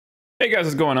Hey guys,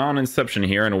 what's going on? Inception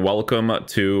here, and welcome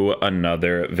to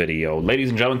another video. Ladies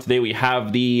and gentlemen, today we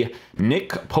have the Nick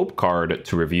Pope card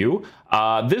to review.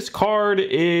 This card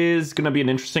is going to be an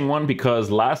interesting one because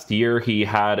last year he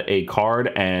had a card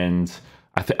and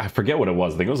I forget what it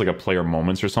was. I think it was like a player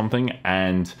moments or something,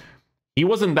 and he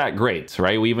wasn't that great,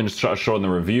 right? We even showed in the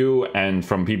review, and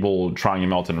from people trying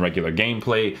him out in regular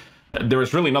gameplay, there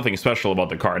was really nothing special about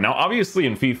the card. Now, obviously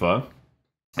in FIFA,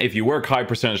 if you work high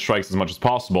percentage strikes as much as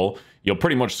possible, you'll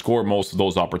pretty much score most of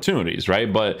those opportunities,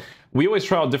 right? But we always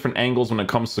try out different angles when it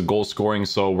comes to goal scoring,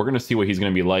 so we're going to see what he's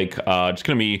going to be like. Just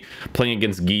going to be playing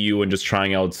against Giyu and just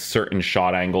trying out certain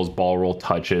shot angles, ball roll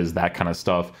touches, that kind of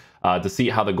stuff, to see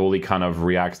how the goalie kind of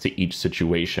reacts to each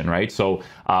situation, right? So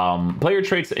player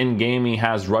traits in game, he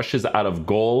has rushes out of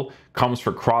goal, comes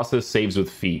for crosses, saves with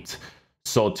feet.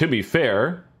 So to be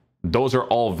fair, those are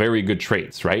all very good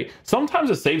traits, right? Sometimes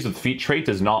a saves with feet trait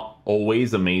is not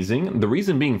always amazing. The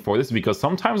reason being for this is because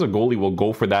sometimes a goalie will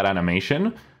go for that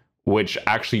animation, which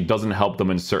actually doesn't help them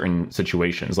in certain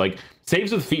situations. Like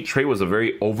saves with feet trait was a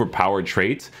very overpowered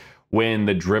trait when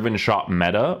the driven shot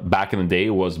meta back in the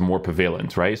day was more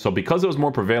prevalent, right? So because it was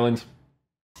more prevalent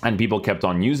and people kept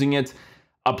on using it,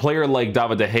 a player like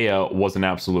David De Gea was an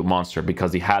absolute monster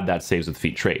because he had that saves with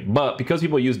feet trait. But because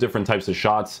people use different types of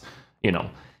shots, you know,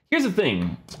 here's the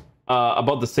thing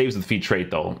about the saves with feet trait,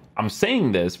 though. I'm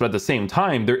saying this, but at the same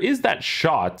time, there is that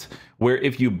shot where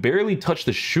if you barely touch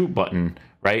the shoot button,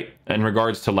 right, in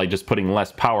regards to like just putting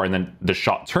less power and then the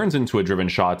shot turns into a driven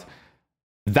shot,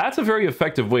 that's a very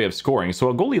effective way of scoring. So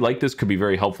a goalie like this could be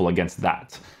very helpful against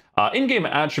that. In-game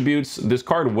attributes, this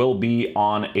card will be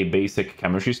on a basic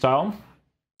chemistry style.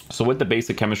 So with the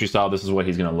basic chemistry style, this is what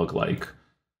he's going to look like.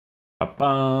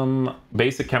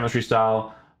 Basic chemistry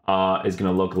style is going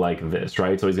to look like this,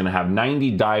 right? So he's going to have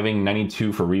 90 diving,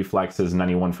 92 for reflexes,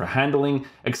 91 for handling,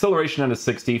 acceleration at a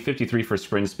 60, 53 for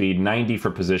sprint speed, 90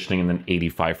 for positioning, and then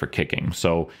 85 for kicking.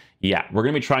 So yeah, we're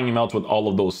going to be trying him out with all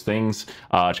of those things.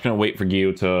 Just going to wait for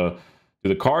Giyu to do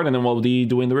the card, and then we'll be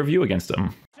doing the review against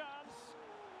him.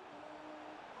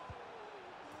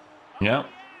 Yeah.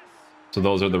 So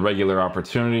those are the regular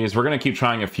opportunities. We're going to keep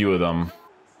trying a few of them.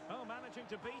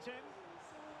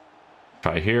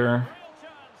 Try here.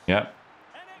 Yep.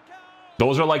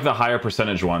 Those are like the higher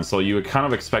percentage ones, so you would kind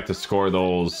of expect to score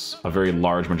those a very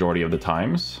large majority of the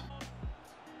times.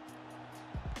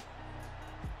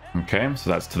 Okay,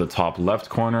 so that's to the top left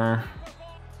corner.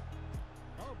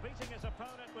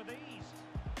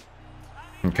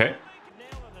 Okay.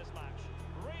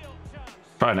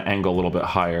 Try an angle a little bit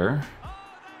higher.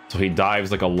 So he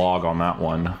dives like a log on that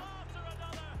one.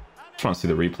 Just want to see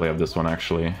the replay of this one,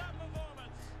 actually.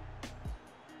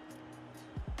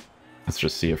 Let's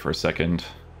just see it for a second.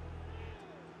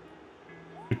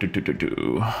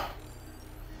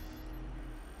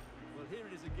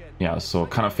 Yeah, so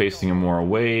kind of facing him more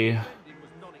away.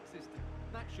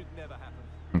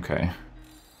 Okay.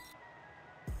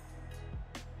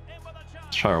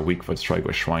 Let's try our weak foot strike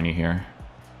with Schweini here.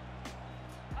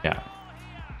 Yeah.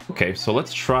 Okay, so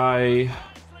let's try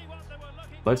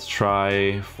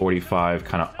 45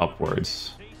 kind of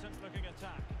upwards.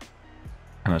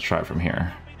 And let's try it from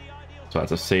here. So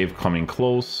that's a save coming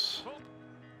close.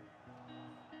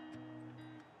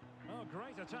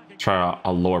 Try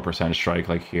a lower percentage strike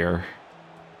like here.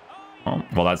 Oh,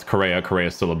 well, that's Correa.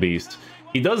 Correa's still a beast.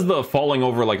 He does the falling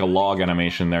over like a log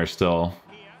animation there still.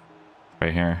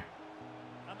 Right here.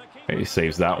 Okay, he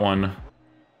saves that one.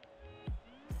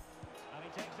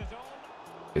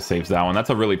 He saves that one.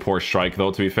 That's a really poor strike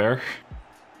though, to be fair.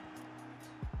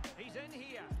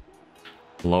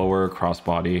 Lower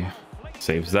crossbody.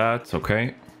 Saves that,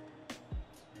 okay.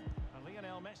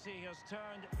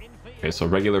 Okay, so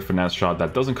regular finesse shot.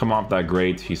 That doesn't come off that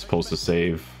great. He's supposed to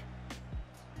save.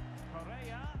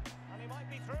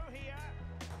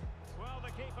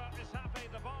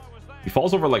 He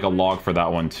falls over like a log for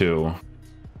that one too.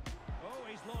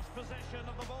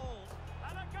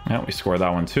 Yeah, we score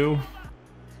that one too.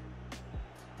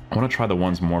 I want to try the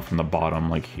ones more from the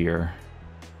bottom, like here.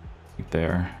 Right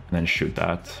there, and then shoot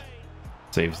that.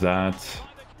 Saves that.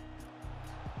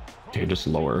 Okay, just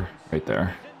lower right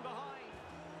there.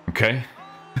 Okay.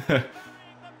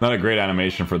 Not a great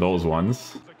animation for those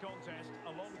ones.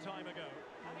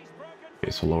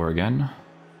 Okay, so lower again.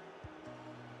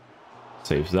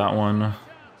 Saves that one.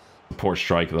 Poor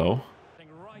strike though.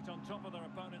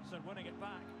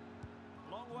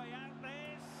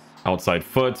 Outside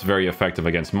foot, very effective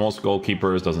against most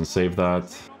goalkeepers. Doesn't save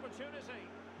that.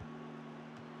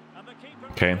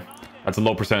 Okay. That's a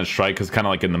low percentage strike because kind of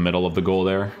like in the middle of the goal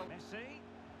there.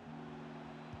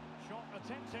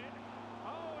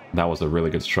 That was a really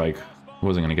good strike.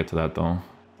 Wasn't gonna get to that though.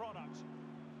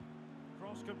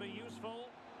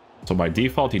 So by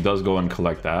default, he does go and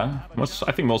collect that.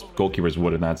 I think most goalkeepers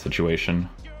would in that situation.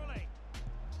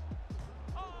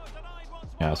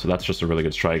 Yeah, so that's just a really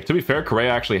good strike. To be fair,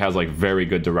 Correa actually has like very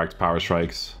good direct power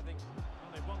strikes.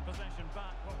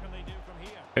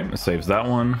 Okay, saves that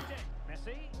one.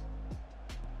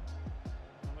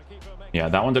 Yeah,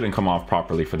 that one didn't come off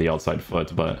properly for the outside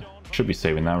foot, but should be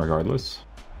saving that regardless.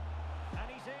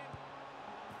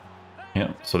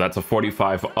 Yeah, so that's a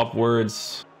 45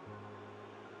 upwards.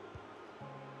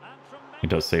 He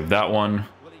does save that one.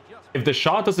 If the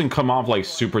shot doesn't come off like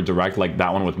super direct like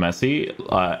that one with Messi,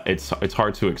 it's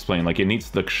hard to explain. Like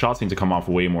the shots need to come off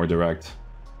way more direct.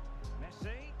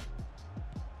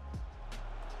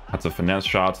 That's a finesse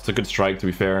shot. It's a good strike, to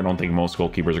be fair. I don't think most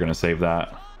goalkeepers are going to save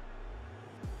that.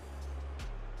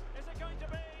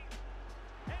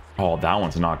 Oh, that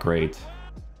one's not great.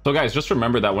 So guys, just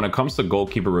remember that when it comes to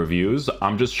goalkeeper reviews,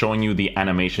 I'm just showing you the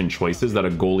animation choices that a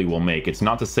goalie will make. It's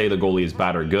not to say the goalie is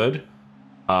bad or good,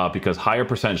 because higher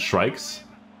percentage strikes,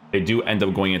 they do end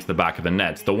up going into the back of the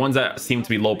net. The ones that seem to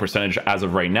be low percentage as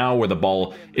of right now, where the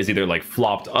ball is either like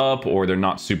flopped up or they're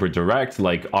not super direct,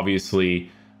 like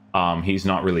obviously he's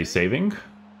not really saving.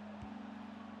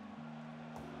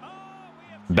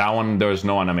 That one, there's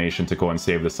no animation to go and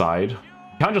save the side. It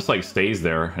kind of just like stays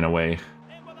there in a way.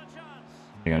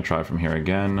 You're gonna try from here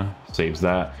again. Saves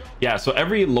that. Yeah, so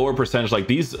every lower percentage, like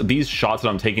these shots that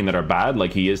I'm taking that are bad,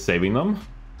 like he is saving them.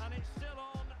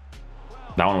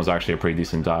 That one was actually a pretty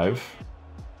decent dive.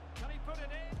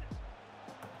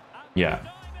 Yeah,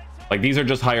 like these are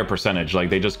just higher percentage, like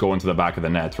they just go into the back of the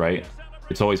net, right?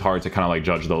 It's always hard to kind of like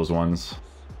judge those ones.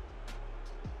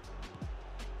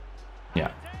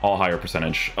 Yeah, all higher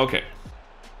percentage. Okay,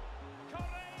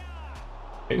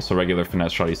 so regular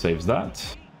finesse shot, he saves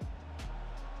that.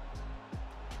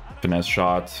 Finesse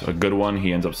shot, a good one.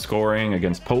 He ends up scoring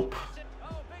against Pope.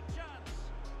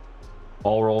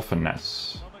 Ball roll,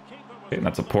 finesse. Okay, and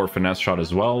that's a poor finesse shot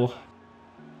as well.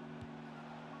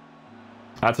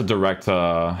 That's a direct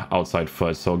outside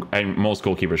foot, so and most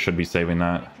goalkeepers should be saving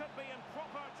that.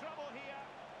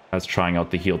 That's trying out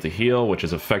the heel to heel, which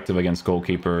is effective against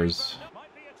goalkeepers.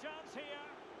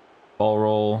 Ball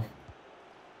roll.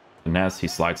 Finesse, he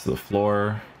slides to the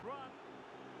floor.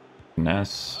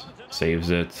 Finesse. Saves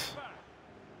it.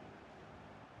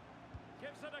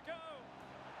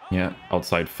 Yeah,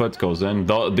 outside foot goes in.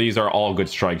 These are all good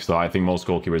strikes, though. I think most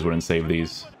goalkeepers wouldn't save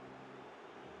these.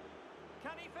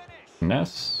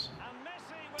 Finesse.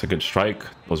 It's a good strike.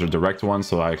 Those are direct ones,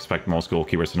 so I expect most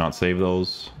goalkeepers to not save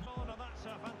those.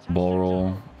 Ball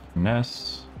roll.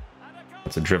 Finesse.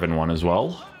 That's a driven one as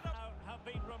well.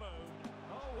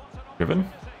 Driven.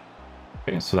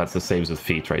 Okay, so that's the saves with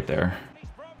feet right there.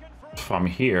 If I'm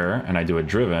here and I do a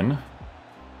driven,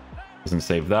 doesn't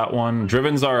save that one.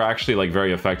 Drivens are actually like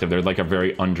very effective. They're like a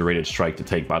very underrated strike to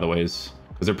take, by the ways,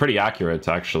 because they're pretty accurate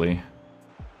actually.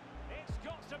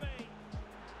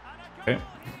 Okay,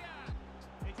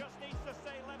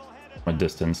 a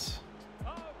distance.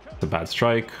 It's a bad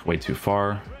strike, way too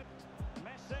far.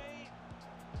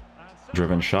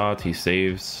 Driven shot, he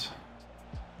saves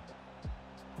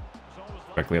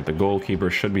directly at the goalkeeper,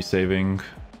 should be saving.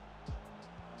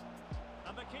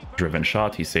 Driven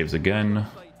shot, he saves again.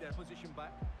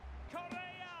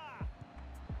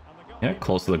 Yeah,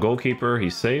 close to the goalkeeper, he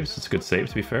saves. It's a good save,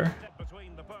 to be fair.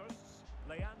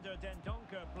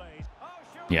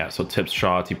 Yeah, so tips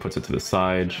shot, he puts it to the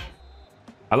side.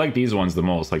 I like these ones the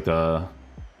most, like the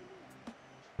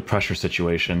pressure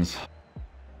situations.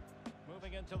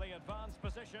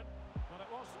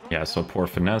 Yeah, so poor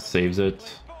finesse, saves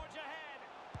it.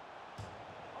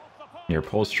 Near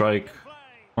post strike,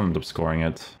 end up scoring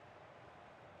it.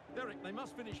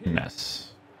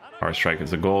 Finesse. Power strike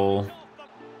is a goal.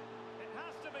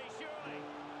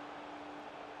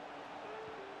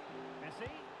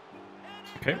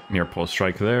 Okay, near post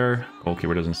strike there.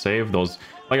 Goalkeeper doesn't save. Those,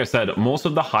 like I said, most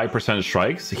of the high percentage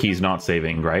strikes, he's not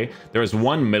saving, right? There's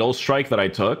one middle strike that I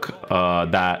took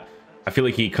that I feel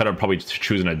like he could have probably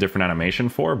chosen a different animation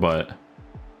for, but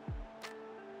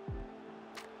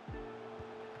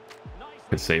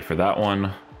good save for that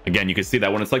one. Again, you can see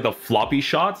that when it's like the floppy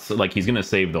shots, like he's gonna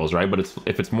save those, right? But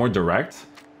if it's more direct,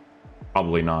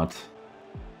 probably not.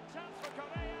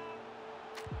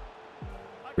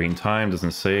 Green time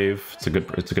doesn't save. It's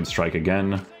a good strike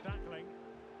again.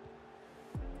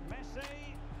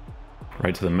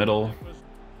 Right to the middle.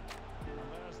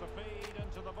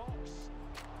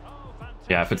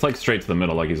 Yeah, if it's like straight to the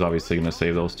middle, like he's obviously gonna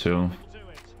save those two.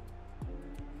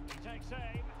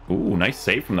 Ooh, nice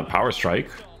save from the power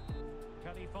strike.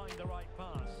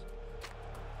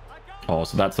 Oh,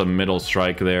 so that's a middle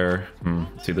strike there.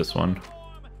 Let's see this one.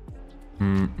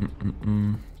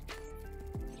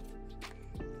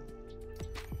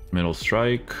 Middle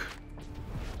strike.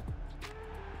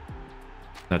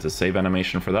 That's a save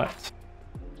animation for that.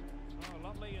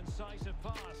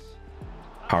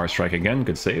 Power strike again,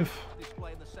 good save.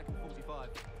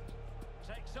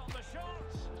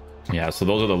 Yeah, so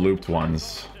those are the looped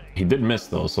ones. He did miss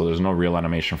though, so there's no real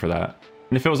animation for that.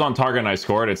 And if it was on target and I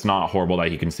scored, it's not horrible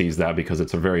that he can seize that because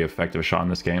it's a very effective shot in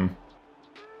this game.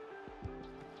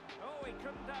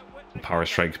 Power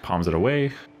strike palms it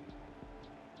away.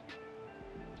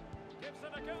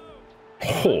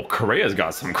 Oh, Correa's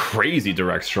got some crazy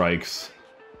direct strikes.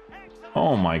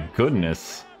 Oh my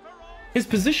goodness. His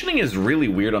positioning is really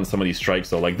weird on some of these strikes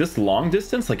though. Like this long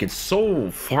distance, like it's so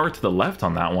far to the left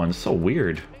on that one. It's so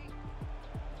weird.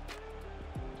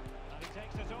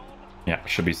 Yeah,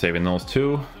 should be saving those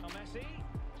two.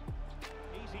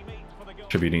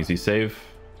 Should be an easy save.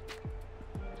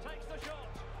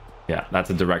 Yeah,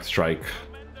 that's a direct strike.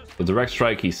 The direct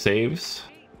strike he saves.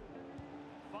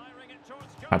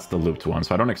 That's the looped one,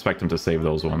 so I don't expect him to save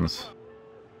those ones.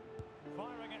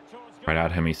 Right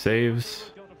at him, he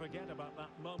saves.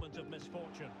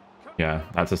 Yeah,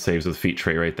 that's a saves with feet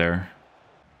tray right there.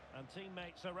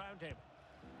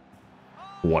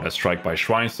 What a strike by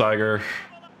Schweinsteiger.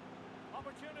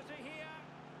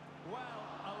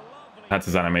 That's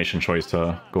his animation choice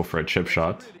to go for a chip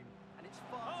shot.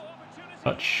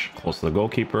 Touch, close to the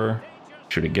goalkeeper.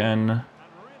 Shoot again.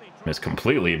 Miss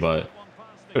completely, but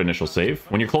good initial save.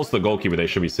 When you're close to the goalkeeper, they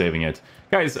should be saving it.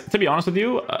 Guys, to be honest with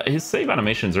you, his save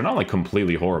animations are not like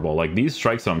completely horrible. Like these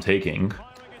strikes that I'm taking,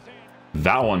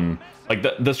 that one, like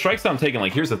the strikes that I'm taking,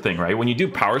 like here's the thing, right? When you do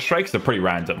power strikes, they're pretty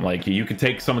random. Like you could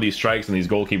take some of these strikes and these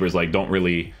goalkeepers like don't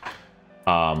really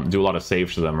do a lot of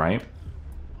saves to them, right?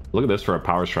 Look at this for a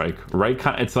power strike. Right,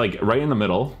 it's like right in the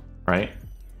middle, right?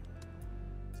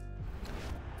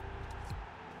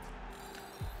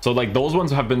 So like those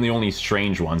ones have been the only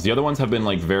strange ones. The other ones have been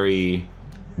like very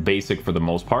basic for the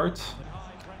most part.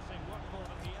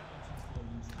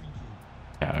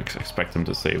 Yeah, I expect him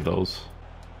to save those.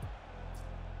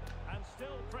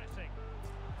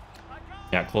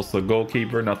 Yeah, close to the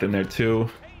goalkeeper, nothing there too.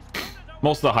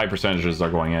 Most of the high percentages are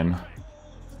going in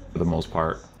for the most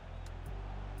part.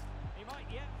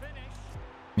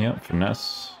 Yeah,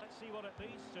 finesse.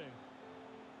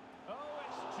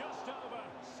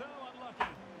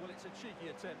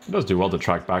 He does do well to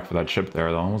track back for that chip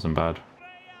there, though. It wasn't bad.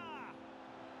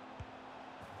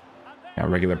 Yeah,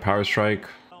 regular power strike.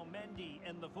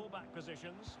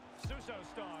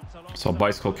 So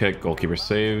bicycle kick, goalkeeper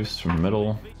saves from the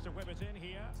middle.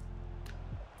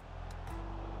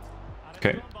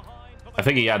 Okay. I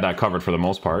think he had that covered for the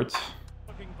most part.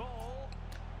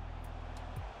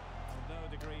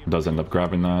 Does end up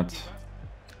grabbing that.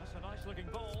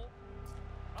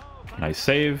 Nice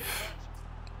save.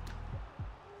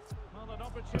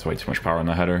 That's way too much power on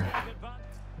the header.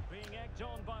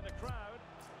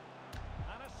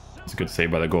 It's a good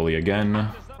save by the goalie again.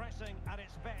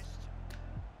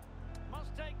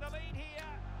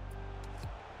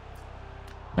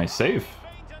 Nice save.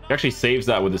 He actually saves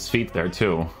that with his feet there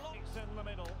too.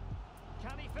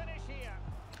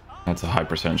 That's a high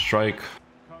percent strike.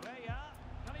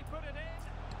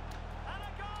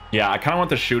 Yeah, I kind of want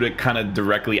to shoot it kind of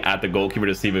directly at the goalkeeper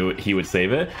to see if he would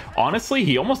save it. Honestly,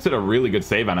 he almost did a really good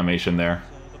save animation there.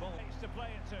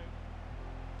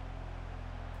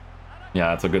 Yeah,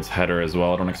 that's a good header as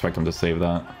well. I don't expect him to save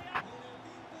that.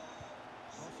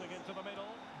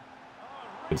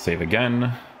 Good save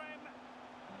again.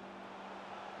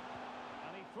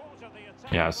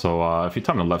 Yeah, so if you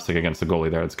time the left stick against the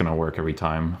goalie there, it's going to work every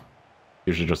time.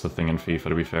 Usually just a thing in FIFA,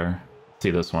 to be fair.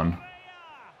 See this one.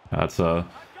 That's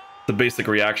the basic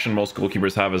reaction most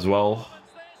goalkeepers have as well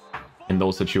in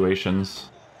those situations.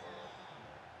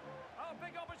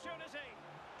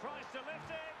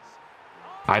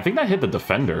 I think that hit the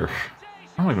defender.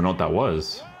 I don't even know what that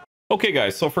was. Okay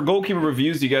guys, so for goalkeeper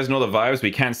reviews, you guys know the vibes. We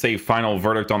can't say final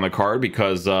verdict on the card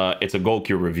because it's a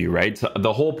goalkeeper review, right? So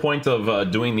the whole point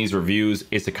of doing these reviews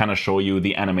is to kind of show you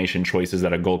the animation choices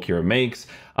that a goalkeeper makes,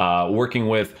 working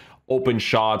with open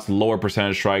shots, lower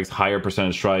percentage strikes, higher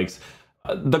percentage strikes.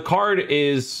 The card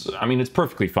is, I mean, it's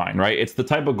perfectly fine, right? It's the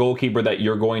type of goalkeeper that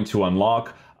you're going to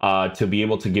unlock to be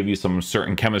able to give you some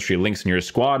certain chemistry links in your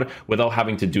squad without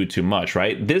having to do too much,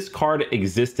 right? This card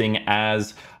existing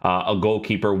as a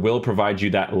goalkeeper will provide you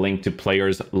that link to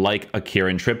players like a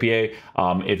Kieran Trippier.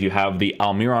 If you have the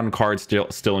Almiron card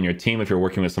still in your team, if you're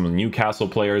working with some of the Newcastle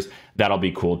players, that'll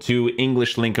be cool too.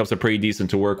 English link ups are pretty decent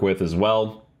to work with as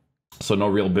well. So no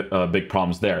real big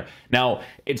problems there. Now,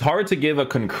 it's hard to give a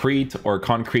concrete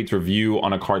review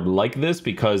on a card like this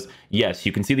because, yes,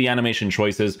 you can see the animation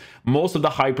choices. Most of the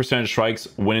high percentage strikes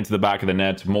went into the back of the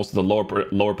net. Most of the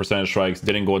lower percentage strikes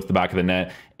didn't go into the back of the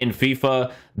net. In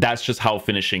FIFA, that's just how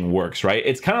finishing works, right?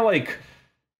 It's kind of like,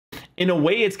 in a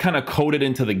way, it's kind of coded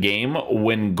into the game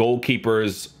when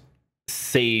goalkeepers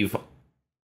save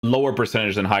lower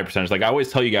percentage than high percentage. Like I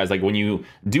always tell you guys, like when you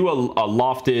do a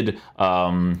lofted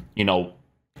you know,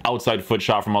 outside foot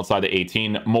shot from outside the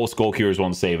 18, most goalkeepers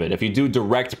won't save it. If you do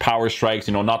direct power strikes,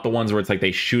 you know, not the ones where it's like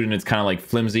they shoot and it's kind of like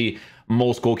flimsy,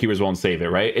 most goalkeepers won't save it,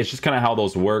 right? It's just kind of how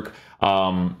those work.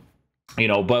 You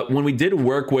know, but when we did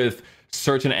work with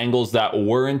certain angles that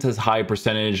weren't as high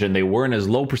percentage and they weren't as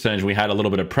low percentage, we had a little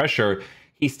bit of pressure,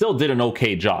 he still did an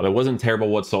okay job. It wasn't terrible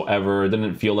whatsoever. It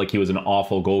didn't feel like he was an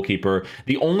awful goalkeeper.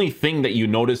 The only thing that you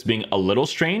notice being a little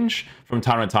strange from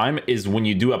time to time is when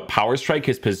you do a power strike,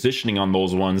 his positioning on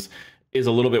those ones is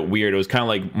a little bit weird. It was kind of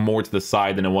like more to the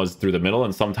side than it was through the middle,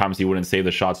 and sometimes he wouldn't save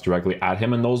the shots directly at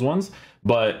him in those ones.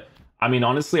 But I mean,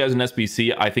 honestly, as an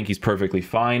SBC, I think he's perfectly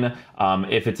fine.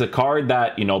 If it's a card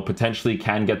that, you know, potentially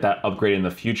can get that upgrade in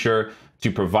the future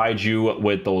to provide you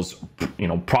with those, you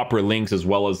know, proper links as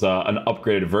well as an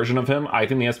upgraded version of him, I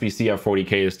think the SBC at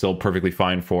 40k is still perfectly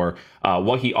fine for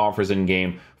what he offers in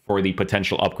game for the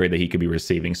potential upgrade that he could be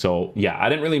receiving. So yeah, I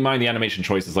didn't really mind the animation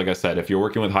choices. Like I said, if you're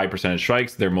working with high percentage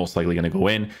strikes, they're most likely going to go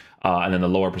in, and then the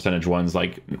lower percentage ones,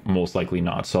 like, most likely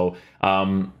not. So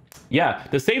yeah,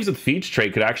 the saves with feet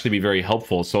trait could actually be very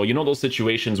helpful. So, you know, those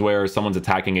situations where someone's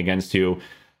attacking against you,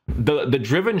 the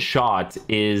driven shot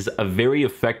is a very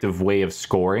effective way of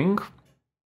scoring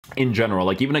in general.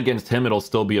 Like even against him, it'll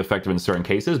still be effective in certain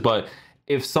cases. But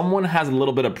if someone has a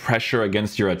little bit of pressure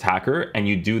against your attacker and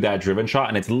you do that driven shot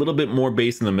and it's a little bit more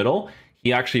base in the middle,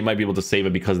 he actually might be able to save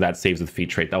it because of that saves with feet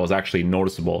trait. That was actually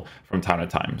noticeable from time to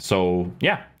time. So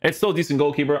yeah, it's still a decent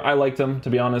goalkeeper. I liked him, to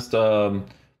be honest.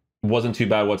 Wasn't too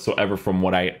bad whatsoever from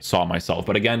what I saw myself.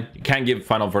 But again, you can't give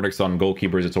final verdicts on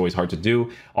goalkeepers. It's always hard to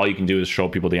do. All you can do is show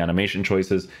people the animation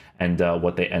choices and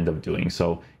what they end up doing.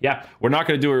 So yeah, we're not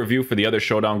going to do a review for the other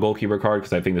Showdown goalkeeper card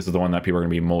because I think this is the one that people are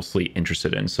going to be mostly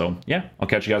interested in. So yeah, I'll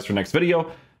catch you guys for the next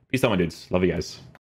video. Peace out, my dudes. Love you guys.